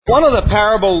One of the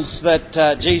parables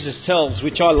that Jesus tells,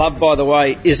 which I love by the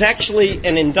way, is actually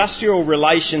an industrial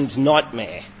relations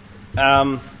nightmare.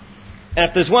 And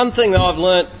if there's one thing that I've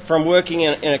learnt from working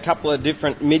in a couple of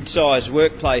different mid-sized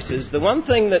workplaces, the one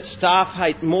thing that staff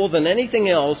hate more than anything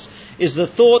else is the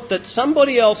thought that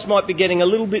somebody else might be getting a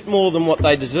little bit more than what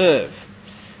they deserve.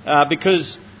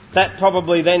 Because that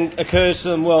probably then occurs to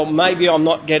them, well, maybe I'm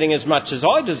not getting as much as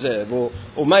I deserve, or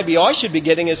maybe I should be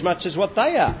getting as much as what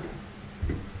they are.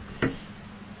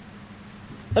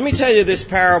 Let me tell you this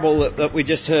parable that we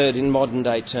just heard in modern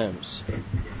day terms.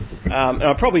 And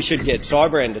I probably should get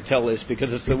Cybrand to tell this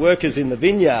because it's the workers in the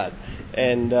vineyard.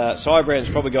 And Cybrand's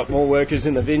probably got more workers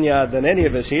in the vineyard than any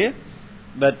of us here.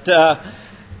 But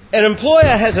an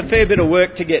employer has a fair bit of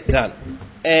work to get done.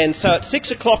 And so at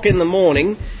 6 o'clock in the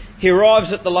morning, he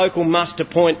arrives at the local muster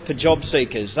point for job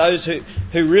seekers. Those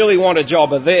who really want a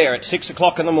job are there at 6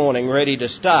 o'clock in the morning ready to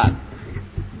start.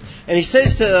 And he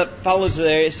says to the fellas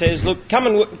there, he says, look, come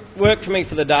and work for me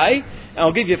for the day, and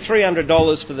I'll give you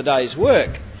 $300 for the day's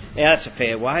work. Now, that's a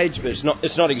fair wage, but it's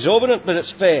not exorbitant, but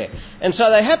it's fair. And so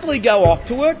they happily go off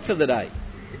to work for the day.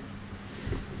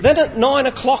 Then at 9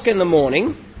 o'clock in the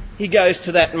morning, he goes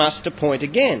to that muster point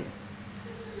again.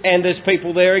 And there's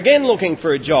people there again looking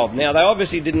for a job. Now, they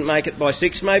obviously didn't make it by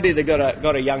 6. Maybe they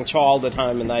got a young child at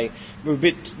home and they were a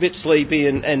bit sleepy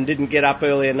and didn't get up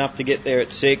early enough to get there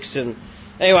at 6. And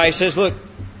anyway, he says, look,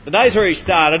 the day's already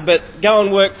started, but go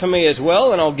and work for me as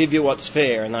well and I'll give you what's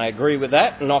fair. And they agree with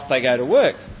that and off they go to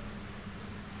work.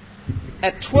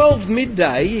 At 12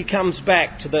 midday, he comes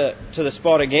back to the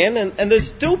spot again and there's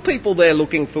still people there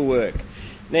looking for work.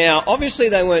 Now, obviously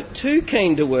they weren't too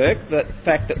keen to work, the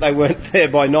fact that they weren't there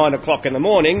by 9 o'clock in the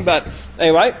morning, but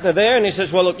anyway, they're there and he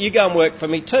says, well, look, you go and work for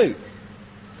me too.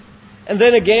 And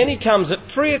then again, he comes at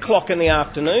 3 o'clock in the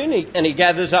afternoon and he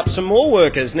gathers up some more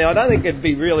workers. Now, I don't think it'd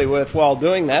be really worthwhile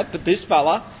doing that, but this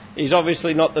fella, he's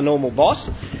obviously not the normal boss,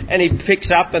 and he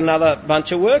picks up another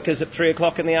bunch of workers at 3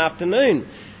 o'clock in the afternoon.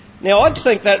 Now, I'd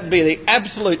think that would be the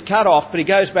absolute cut-off, but he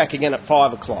goes back again at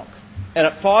 5 o'clock. And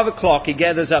at 5 o'clock, he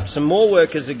gathers up some more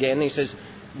workers again. He says,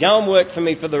 go and work for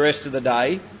me for the rest of the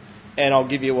day, and I'll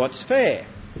give you what's fair.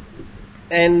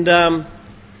 And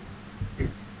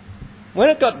when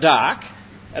it got dark,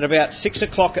 at about 6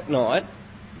 o'clock at night,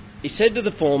 he said to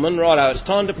the foreman, righto, it's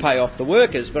time to pay off the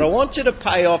workers, but I want you to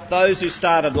pay off those who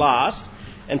started last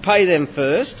and pay them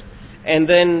first, and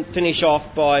then finish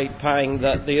off by paying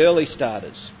the early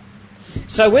starters.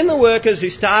 So when the workers who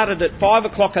started at 5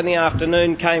 o'clock in the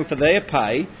afternoon came for their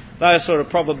pay, they were sort of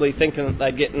probably thinking that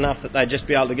they'd get enough that they'd just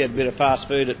be able to get a bit of fast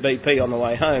food at BP on the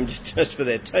way home just for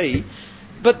their tea.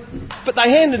 But they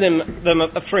handed them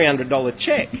a $300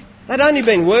 cheque. They'd only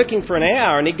been working for an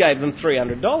hour and he gave them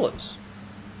 $300.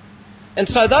 And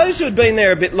so those who had been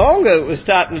there a bit longer were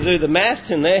starting to do the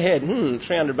maths in their head.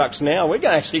 $300 an hour, we're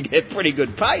going to actually get pretty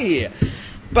good pay here.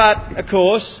 But, of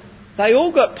course, they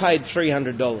all got paid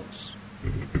 $300.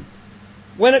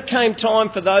 When it came time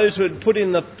for those who had put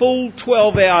in the full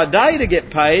 12-hour day to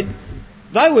get paid,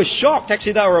 they were shocked.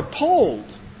 Actually, they were appalled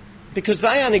because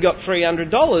they only got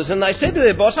 $300. And they said to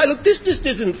their boss, hey, look, this just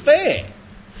isn't fair.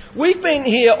 We've been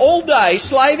here all day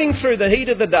slaving through the heat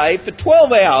of the day for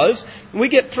 12 hours and we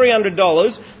get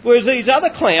 $300, whereas these other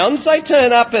clowns, they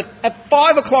turn up at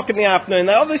 5 o'clock in the afternoon.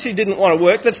 They obviously didn't want to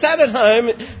work. They've sat at home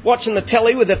watching the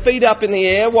telly with their feet up in the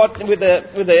air, with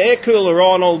the air cooler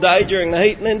on all day during the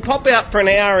heat, and then pop out for an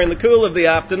hour in the cool of the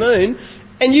afternoon,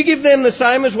 and you give them the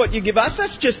same as what you give us.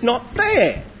 That's just not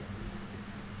fair.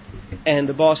 And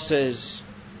the boss says,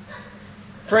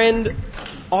 friend,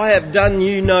 I have done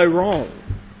you no wrong.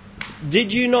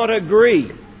 Did you not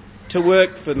agree to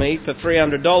work for me for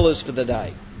 $300 for the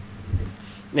day?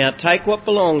 Now take what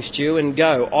belongs to you and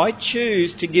go. I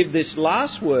choose to give this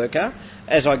last worker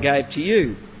as I gave to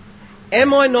you.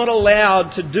 Am I not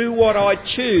allowed to do what I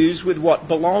choose with what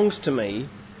belongs to me,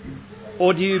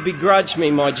 or do you begrudge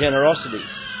me my generosity?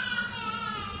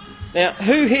 Now,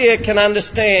 who here can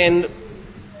understand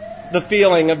the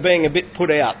feeling of being a bit put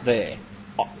out there?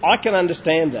 I can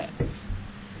understand that.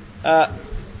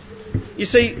 You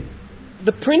see,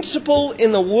 the principle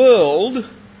in the world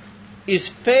is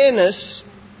fairness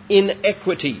in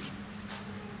equity.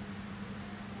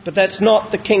 But that's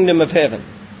not the kingdom of heaven.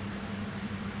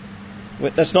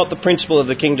 That's not the principle of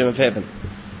the kingdom of heaven.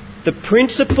 The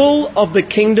principle of the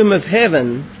kingdom of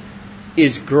heaven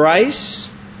is grace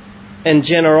and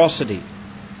generosity.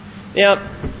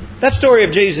 Now, that story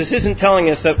of Jesus isn't telling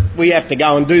us that we have to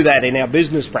go and do that in our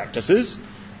business practices.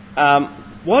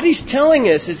 What he's telling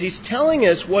us is he's telling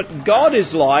us what God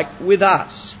is like with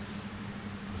us.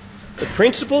 The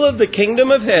principle of the kingdom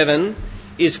of heaven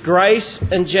is grace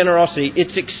and generosity.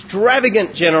 It's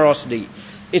extravagant generosity.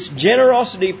 It's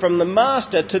generosity from the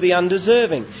master to the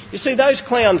undeserving. You see, those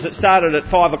clowns that started at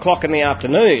 5 o'clock in the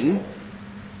afternoon,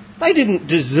 they didn't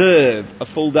deserve a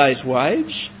full day's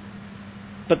wage.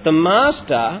 But the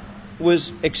master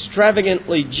was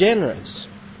extravagantly generous.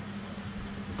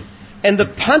 And the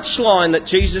punchline that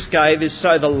Jesus gave is,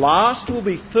 so the last will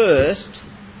be first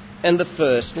and the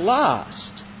first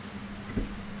last.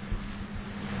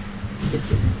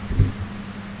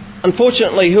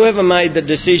 Unfortunately, whoever made the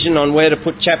decision on where to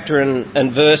put chapter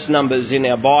and verse numbers in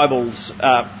our Bibles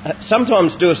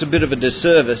sometimes do us a bit of a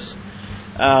disservice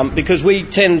because we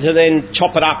tend to then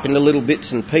chop it up into little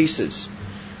bits and pieces.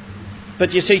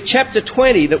 But you see, chapter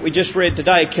 20 that we just read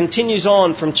today continues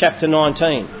on from chapter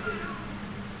 19.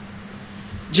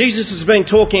 Jesus has been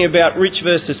talking about rich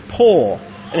versus poor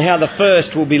and how the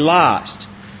first will be last.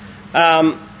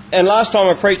 And last time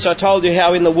I preached, I told you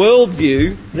how in the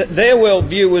worldview, that their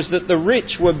worldview was that the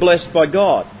rich were blessed by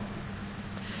God.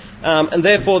 And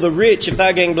therefore the rich, if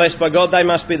they're getting blessed by God, they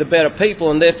must be the better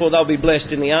people, and therefore they'll be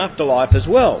blessed in the afterlife as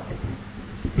well.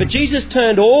 But Jesus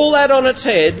turned all that on its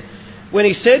head when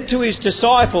he said to his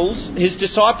disciples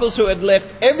who had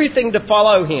left everything to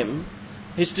follow him,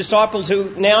 his disciples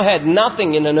who now had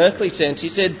nothing in an earthly sense, he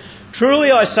said,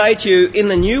 "Truly I say to you, in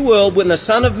the new world, when the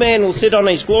Son of Man will sit on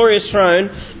his glorious throne,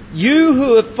 you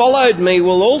who have followed me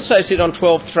will also sit on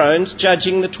 12 thrones,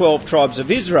 judging the 12 tribes of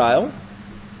Israel.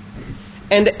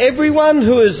 And everyone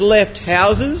who has left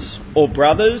houses, or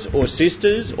brothers, or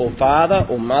sisters, or father,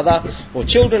 or mother, or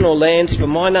children, or lands for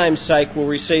my name's sake will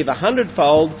receive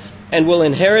 100-fold and will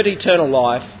inherit eternal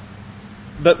life.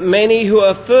 But many who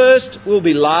are first will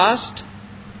be last,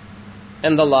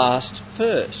 and the last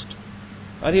first."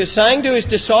 Right? He was saying to his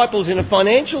disciples, in a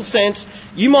financial sense,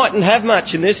 you mightn't have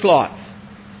much in this life,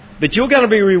 but you're going to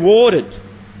be rewarded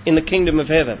in the kingdom of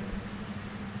heaven.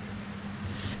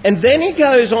 And then he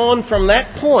goes on from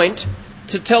that point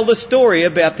to tell the story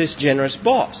about this generous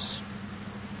boss.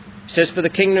 He says, "For the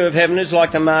kingdom of heaven is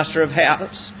like the master of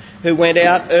house who went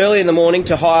out early in the morning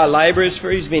to hire labourers for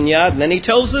his vineyard." And then he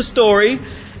tells the story,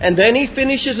 and then he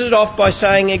finishes it off by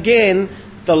saying again,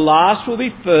 the last will be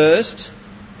first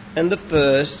and the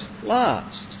first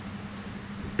last.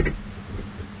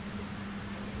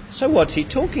 So what's he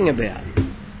talking about?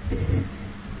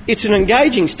 It's an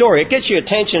engaging story. It gets your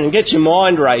attention and gets your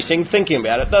mind racing thinking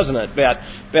about it, doesn't it?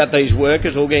 About these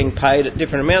workers all getting paid at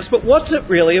different amounts. But what's it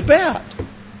really about?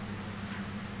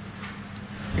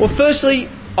 Well, firstly,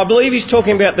 I believe he's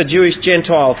talking about the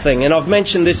Jewish-Gentile thing, and I've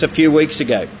mentioned this a few weeks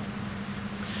ago.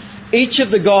 Each of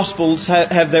the Gospels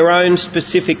have their own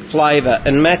specific flavour,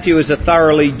 and Matthew is a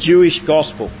thoroughly Jewish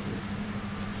Gospel.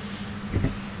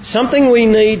 Something we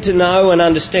need to know and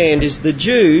understand is the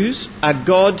Jews are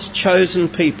God's chosen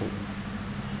people.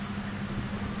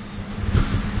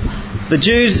 The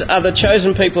Jews are the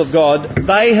chosen people of God.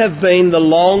 They have been the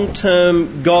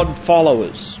long-term God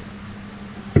followers.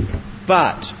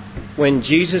 But when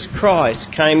Jesus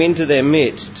Christ came into their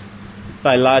midst,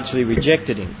 they largely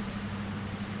rejected him.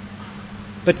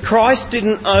 But Christ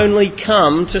didn't only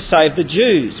come to save the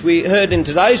Jews. We heard in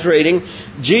today's reading,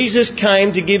 Jesus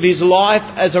came to give his life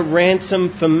as a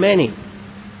ransom for many,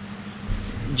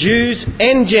 Jews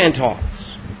and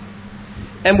Gentiles.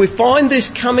 And we find this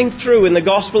coming through in the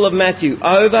Gospel of Matthew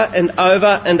over and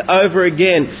over and over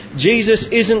again. Jesus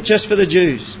isn't just for the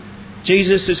Jews.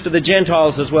 Jesus is for the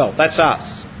Gentiles as well. That's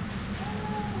us.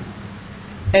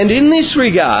 And in this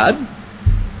regard,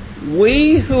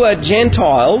 we who are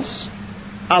Gentiles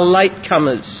are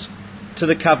latecomers to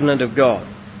the covenant of God.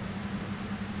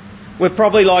 We're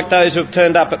probably like those who have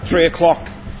turned up at 3 o'clock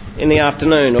in the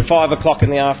afternoon or 5 o'clock in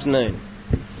the afternoon.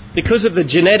 Because of the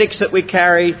genetics that we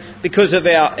carry, because of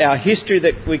our history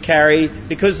that we carry,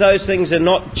 because those things are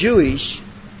not Jewish,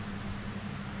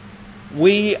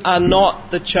 we are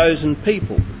not the chosen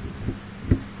people.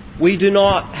 We do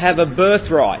not have a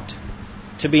birthright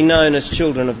to be known as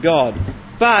children of God.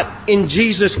 But in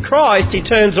Jesus Christ, he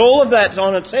turns all of that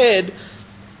on its head.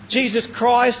 Jesus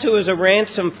Christ, who is a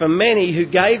ransom for many, who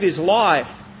gave his life.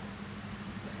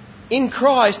 In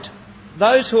Christ,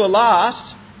 those who are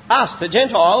last, us, the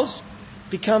Gentiles,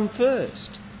 become first.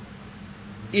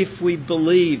 If we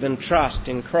believe and trust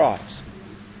in Christ.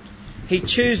 He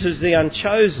chooses the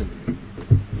unchosen.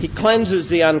 He cleanses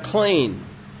the unclean.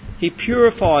 He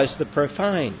purifies the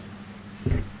profane.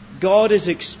 God is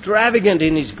extravagant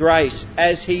in his grace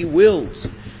as he wills.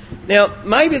 Now,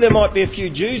 maybe there might be a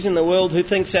few Jews in the world who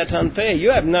thinks that's unfair.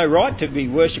 You have no right to be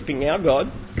worshipping our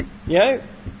God. You know,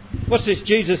 what's this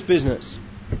Jesus business?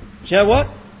 Do you know what?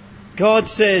 God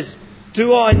says,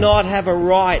 Do I not have a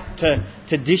right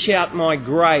to dish out my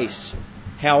grace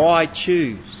how I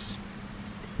choose?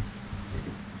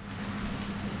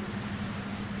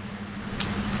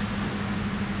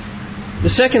 The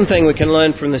second thing we can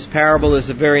learn from this parable is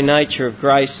the very nature of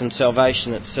grace and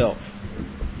salvation itself.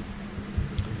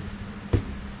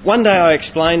 One day I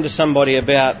explained to somebody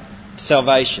about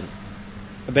salvation,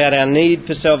 about our need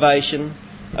for salvation,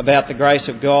 about the grace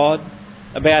of God,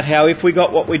 about how if we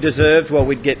got what we deserved, well,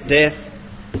 we'd get death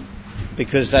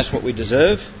because that's what we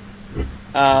deserve.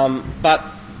 But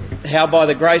how by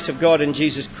the grace of God in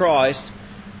Jesus Christ,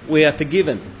 we are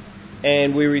forgiven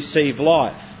and we receive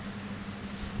life.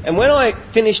 And when I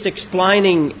finished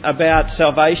explaining about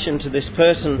salvation to this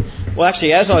person, well,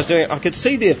 actually, as I was doing it, I could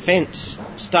see the offence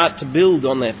start to build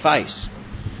on their face.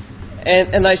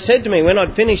 And they said to me, when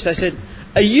I'd finished, they said,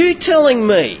 "Are you telling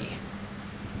me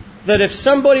that if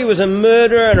somebody was a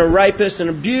murderer and a rapist and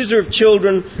abuser of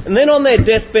children, and then on their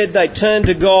deathbed they turned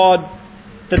to God,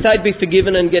 that they'd be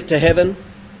forgiven and get to heaven?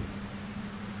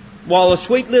 While a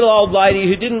sweet little old lady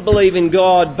who didn't believe in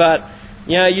God but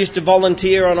used to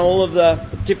volunteer on all of the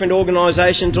different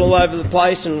organisations all over the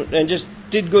place and just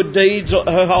did good deeds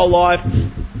her whole life,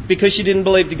 because she didn't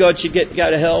believe to God she'd go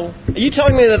to hell. Are you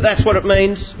telling me that that's what it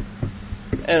means?"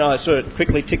 And I sort of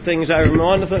quickly ticked things over in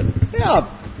my mind. I thought,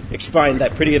 I've explained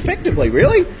that pretty effectively,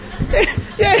 really.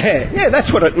 Yeah,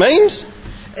 that's what it means.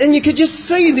 And you could just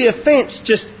see the offence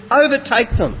just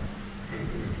overtake them.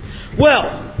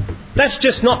 Well, that's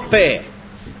just not fair.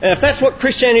 And if that's what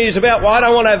Christianity is about, well, I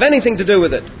don't want to have anything to do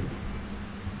with it.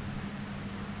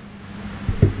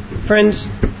 Friends,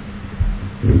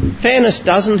 fairness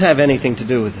doesn't have anything to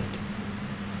do with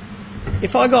it.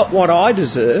 If I got what I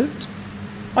deserved,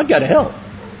 I'd go to hell.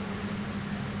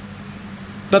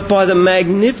 But by the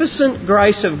magnificent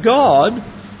grace of God,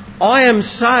 I am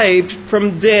saved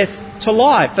from death to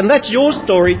life. And that's your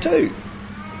story too.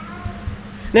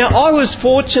 Now, I was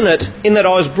fortunate in that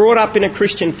I was brought up in a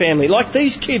Christian family. Like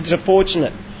these kids are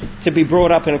fortunate to be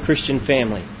brought up in a Christian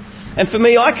family. And for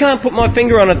me, I can't put my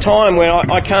finger on a time where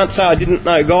I can't say I didn't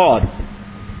know God.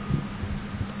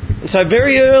 And so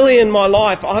very early in my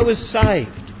life, I was saved.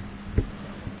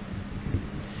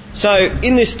 So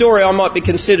in this story, I might be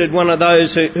considered one of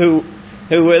those who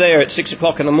were there at 6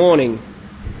 o'clock in the morning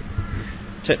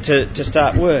to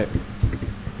start work.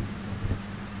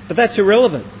 But that's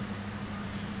irrelevant.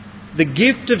 The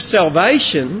gift of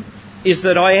salvation is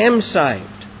that I am saved.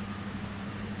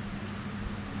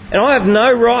 And I have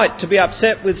no right to be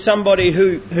upset with somebody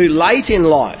who late in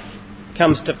life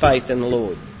comes to faith in the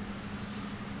Lord.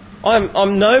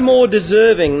 I'm no more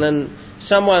deserving than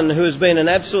someone who has been an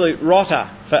absolute rotter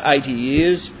for 80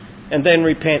 years and then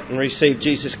repent and receive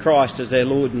Jesus Christ as their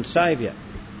Lord and Saviour.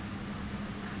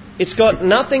 It's got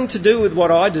nothing to do with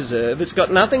what I deserve. It's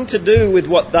got nothing to do with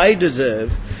what they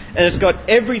deserve. And it's got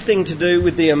everything to do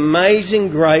with the amazing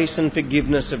grace and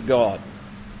forgiveness of God.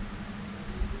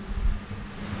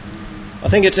 I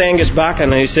think it's Angus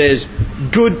Buchan who says,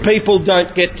 "Good people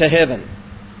don't get to heaven.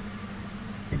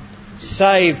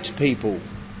 Saved people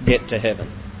get to heaven."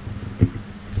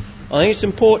 I think it's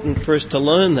important for us to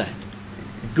learn that.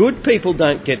 Good people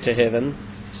don't get to heaven.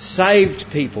 Saved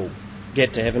people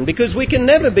get to heaven, because we can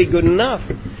never be good enough.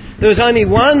 There was only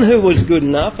one who was good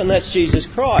enough, and that's Jesus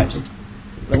Christ.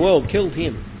 The world killed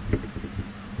him.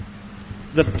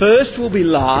 The first will be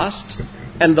last,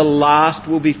 and the last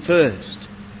will be first.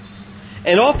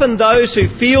 And often those who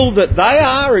feel that they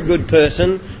are a good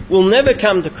person will never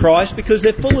come to Christ because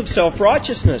they're full of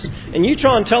self-righteousness. And you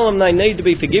try and tell them they need to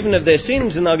be forgiven of their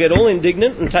sins and they'll get all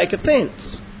indignant and take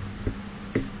offence.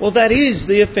 Well, that is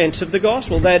the offence of the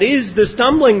gospel. That is the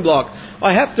stumbling block.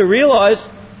 I have to realise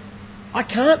I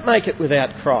can't make it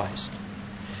without Christ.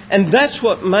 And that's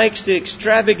what makes the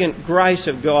extravagant grace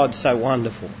of God so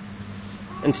wonderful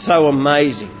and so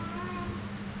amazing.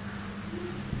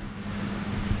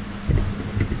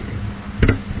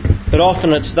 But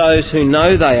often it's those who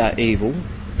know they are evil,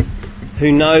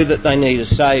 who know that they need a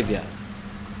saviour.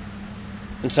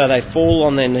 And so they fall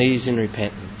on their knees in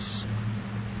repentance.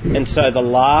 And so the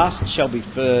last shall be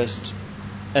first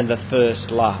and the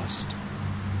first last.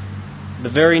 The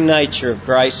very nature of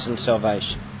grace and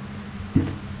salvation.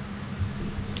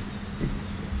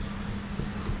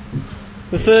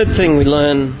 The third thing we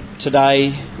learn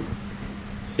today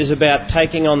is about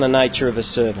taking on the nature of a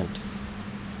servant.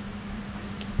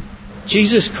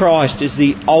 Jesus Christ is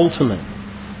the ultimate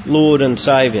Lord and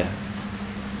Saviour,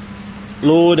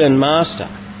 Lord and Master,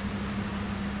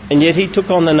 and yet He took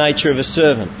on the nature of a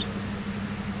servant.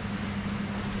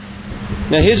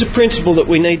 Now here's a principle that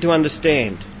we need to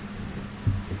understand.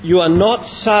 You are not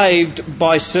saved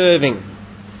by serving.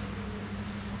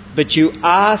 but you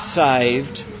are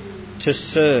saved to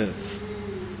serve.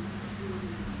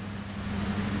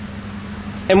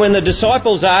 And when the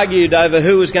disciples argued over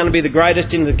who was going to be the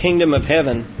greatest in the kingdom of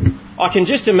heaven, I can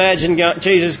just imagine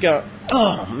Jesus going,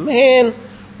 "Oh man,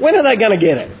 when are they going to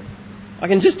get it?" I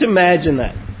can just imagine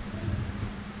that.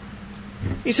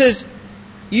 He says,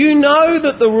 "You know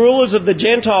that the rulers of the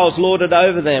Gentiles lord it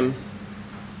over them,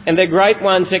 and their great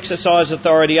ones exercise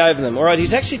authority over them." All right,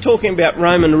 he's actually talking about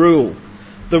Roman rule.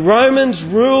 The Romans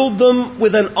ruled them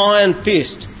with an iron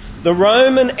fist. The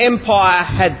Roman Empire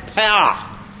had power,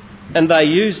 and they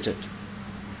used it.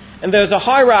 And there was a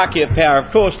hierarchy of power.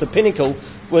 Of course, the pinnacle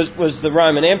was the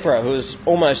Roman Emperor, who was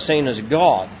almost seen as a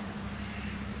god.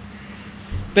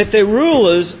 But their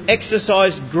rulers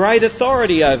exercised great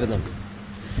authority over them.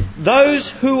 Those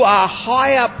who are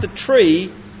high up the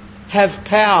tree have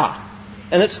power.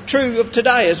 And it's true of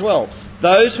today as well.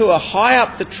 Those who are high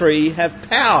up the tree have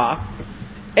power,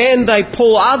 and they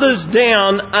pull others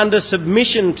down under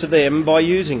submission to them by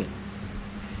using it.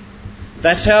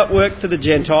 That's how it worked for the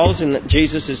Gentiles in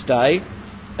Jesus' day,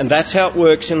 and that's how it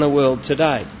works in the world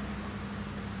today.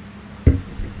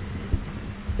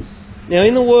 Now,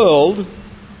 in the world,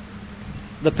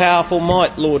 the powerful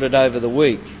might lord it over the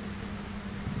weak.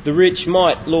 The rich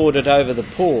might lord it over the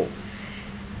poor.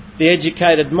 The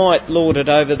educated might lord it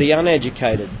over the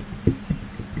uneducated.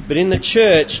 But in the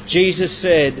church, Jesus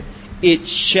said, "It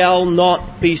shall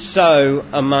not be so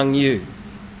among you."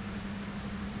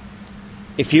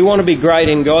 If you want to be great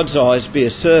in God's eyes, be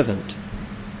a servant.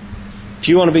 If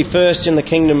you want to be first in the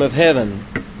kingdom of heaven,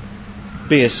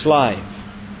 be a slave.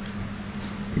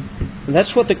 And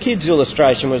that's what the kids'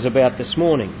 illustration was about this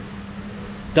morning.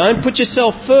 Don't put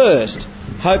yourself first,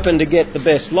 hoping to get the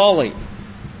best lolly.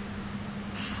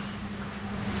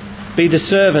 Be the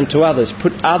servant to others.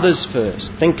 Put others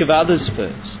first. Think of others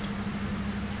first.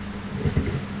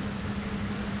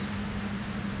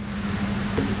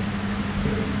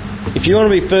 If you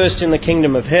want to be first in the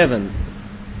kingdom of heaven,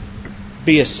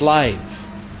 be a slave.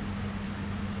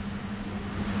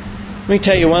 Let me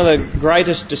tell you, one of the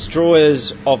greatest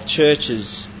destroyers of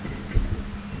churches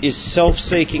is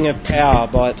self-seeking of power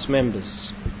by its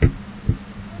members.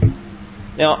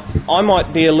 Now, I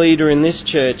might be a leader in this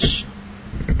church,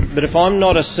 but if I'm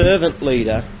not a servant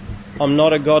leader, I'm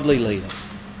not a godly leader.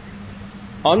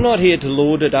 I'm not here to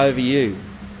lord it over you.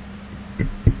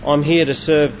 I'm here to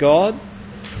serve God,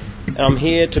 and I'm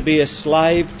here to be a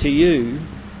slave to you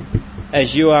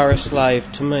as you are a slave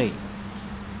to me.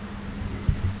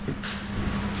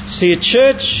 See, a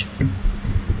church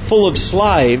full of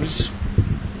slaves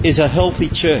is a healthy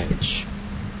church.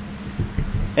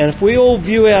 And if we all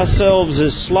view ourselves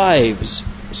as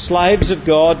slaves of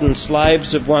God and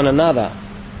slaves of one another,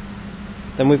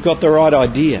 then we've got the right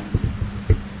idea.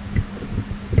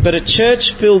 But a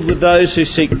church filled with those who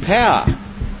seek power,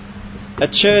 a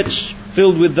church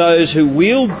filled with those who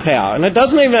wield power, and it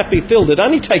doesn't even have to be filled, it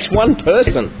only takes one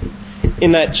person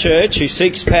in that church who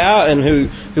seeks power and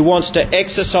who wants to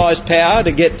exercise power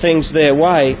to get things their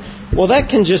way, well, that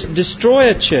can just destroy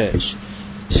a church.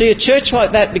 See, a church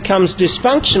like that becomes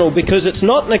dysfunctional because it's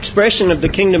not an expression of the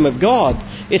kingdom of God,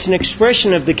 it's an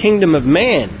expression of the kingdom of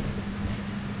man.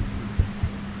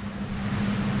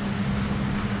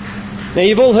 Now,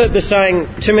 you've all heard the saying,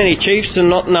 too many chiefs and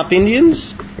not enough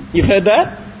Indians? You've heard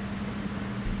that?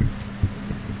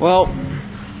 Well,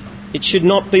 it should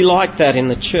not be like that in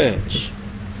the church.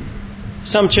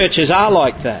 Some churches are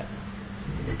like that,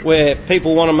 where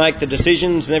people want to make the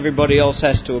decisions and everybody else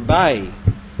has to obey.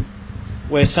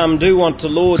 Where some do want to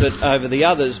lord it over the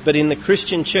others, but in the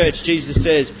Christian church, Jesus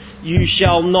says, you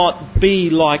shall not be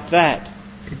like that.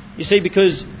 You see,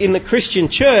 because in the Christian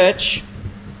church,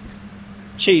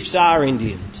 chiefs are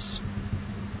Indians.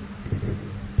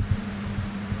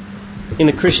 In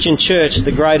the Christian church,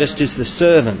 the greatest is the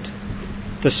servant,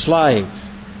 the slave,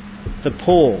 the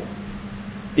poor,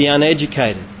 the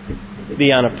uneducated,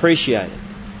 the unappreciated.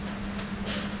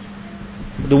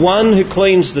 The one who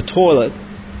cleans the toilet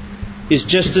is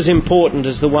just as important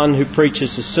as the one who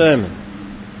preaches the sermon.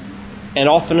 And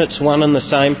often it's one and the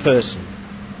same person.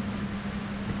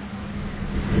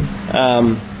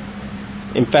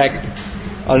 In fact,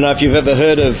 I don't know if you've ever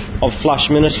heard of Flush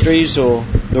Ministries or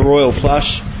the Royal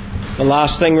Flush. The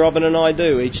last thing Robin and I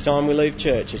do each time we leave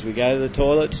church is we go to the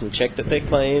toilets and check that they're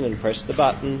clean and press the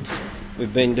buttons.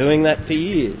 We've been doing that for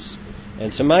years. And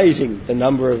it's amazing the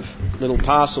number of little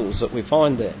parcels that we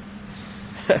find there.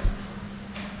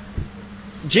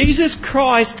 Jesus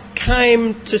Christ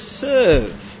came to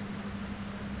serve.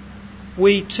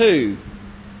 We too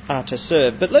are to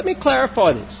serve. But let me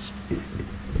clarify this.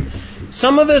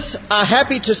 Some of us are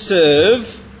happy to serve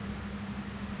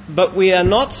but we are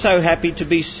not so happy to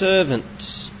be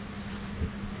servants.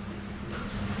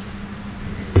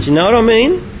 Do you know what I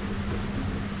mean?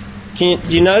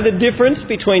 Do you know the difference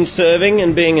between serving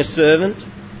and being a servant?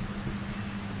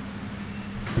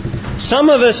 Some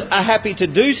of us are happy to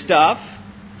do stuff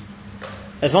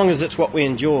as long as it's what we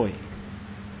enjoy.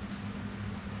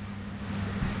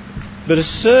 But a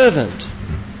servant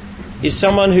is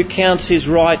someone who counts his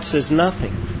rights as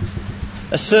nothing.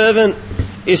 A servant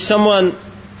is someone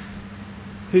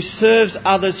who serves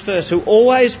others first, who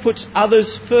always puts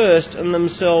others first and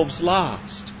themselves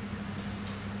last.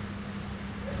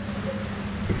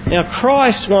 Now,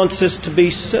 Christ wants us to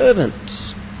be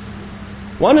servants.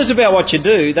 One is about what you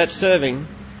do, that's serving.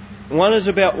 One is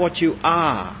about what you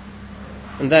are,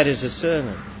 and that is a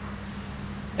servant.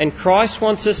 And Christ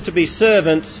wants us to be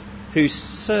servants who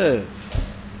serve,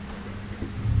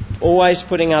 always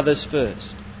putting others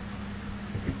first.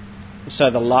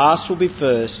 So the last will be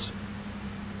first,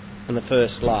 and the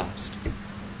first last.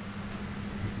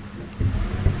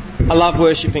 I love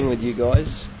worshipping with you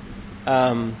guys.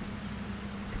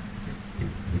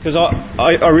 Because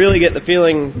I really get the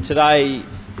feeling today,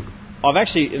 I've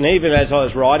actually, and even as I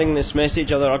was writing this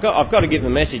message, I thought I've got to give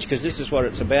the message because this is what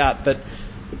it's about. But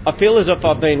I feel as if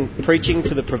I've been preaching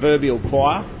to the proverbial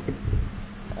choir.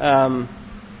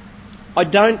 I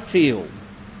don't feel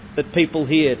that people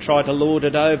here try to lord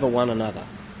it over one another.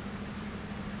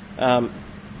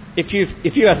 If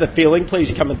you have the feeling,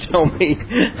 please come and tell me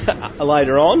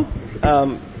later on,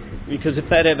 because if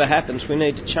that ever happens, we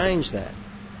need to change that.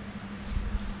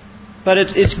 But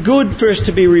it's good for us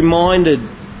to be reminded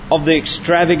of the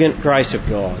extravagant grace of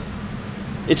God.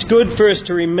 It's good for us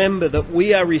to remember that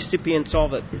we are recipients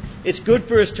of it. It's good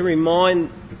for us to be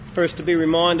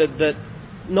reminded that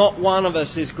not one of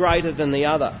us is greater than the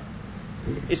other.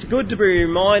 It's good to be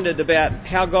reminded about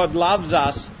how God loves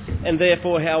us and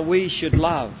therefore how we should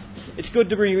love. It's good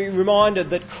to be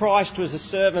reminded that Christ was a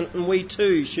servant and we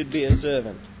too should be a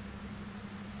servant.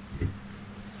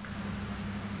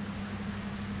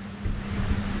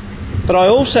 But I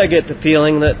also get the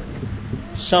feeling that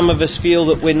some of us feel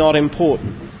that we're not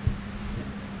important.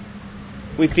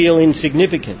 We feel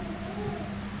insignificant.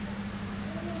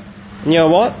 And you know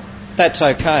what? That's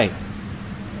okay.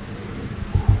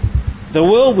 The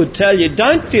world would tell you,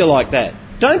 don't feel like that.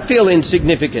 Don't feel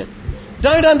insignificant.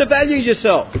 Don't undervalue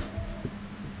yourself.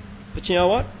 But you know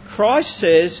what? Christ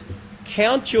says,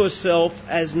 count yourself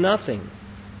as nothing.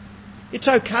 It's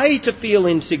okay to feel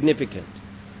insignificant.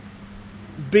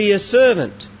 Be a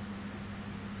servant.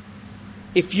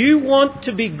 If you want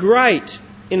to be great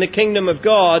in the kingdom of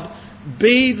God,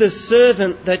 be the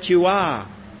servant that you are.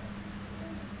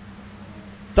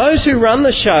 Those who run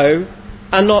the show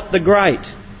are not the great.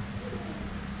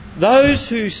 Those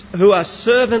who are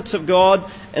servants of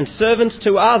God and servants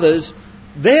to others,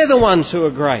 they're the ones who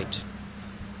are great.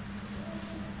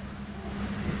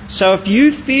 So if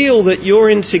you feel that you're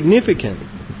insignificant,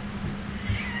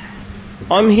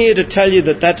 I'm here to tell you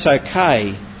that that's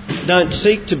okay. Don't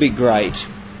seek to be great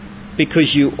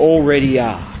because you already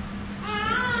are.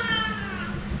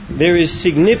 There is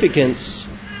significance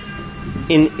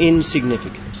in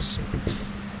insignificance.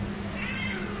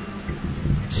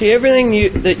 See,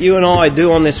 everything that you and I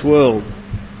do on this world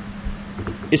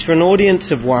is for an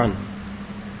audience of one.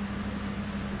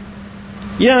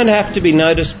 You don't have to be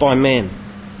noticed by men.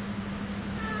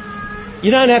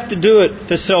 You don't have to do it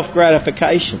for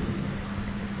self-gratification.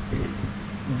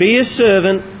 Be a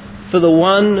servant for the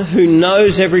one who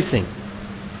knows everything.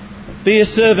 Be a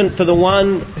servant for the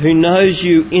one who knows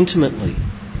you intimately,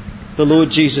 the Lord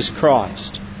Jesus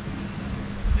Christ,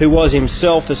 who was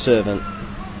himself a servant,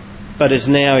 but is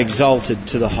now exalted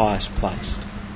to the highest place.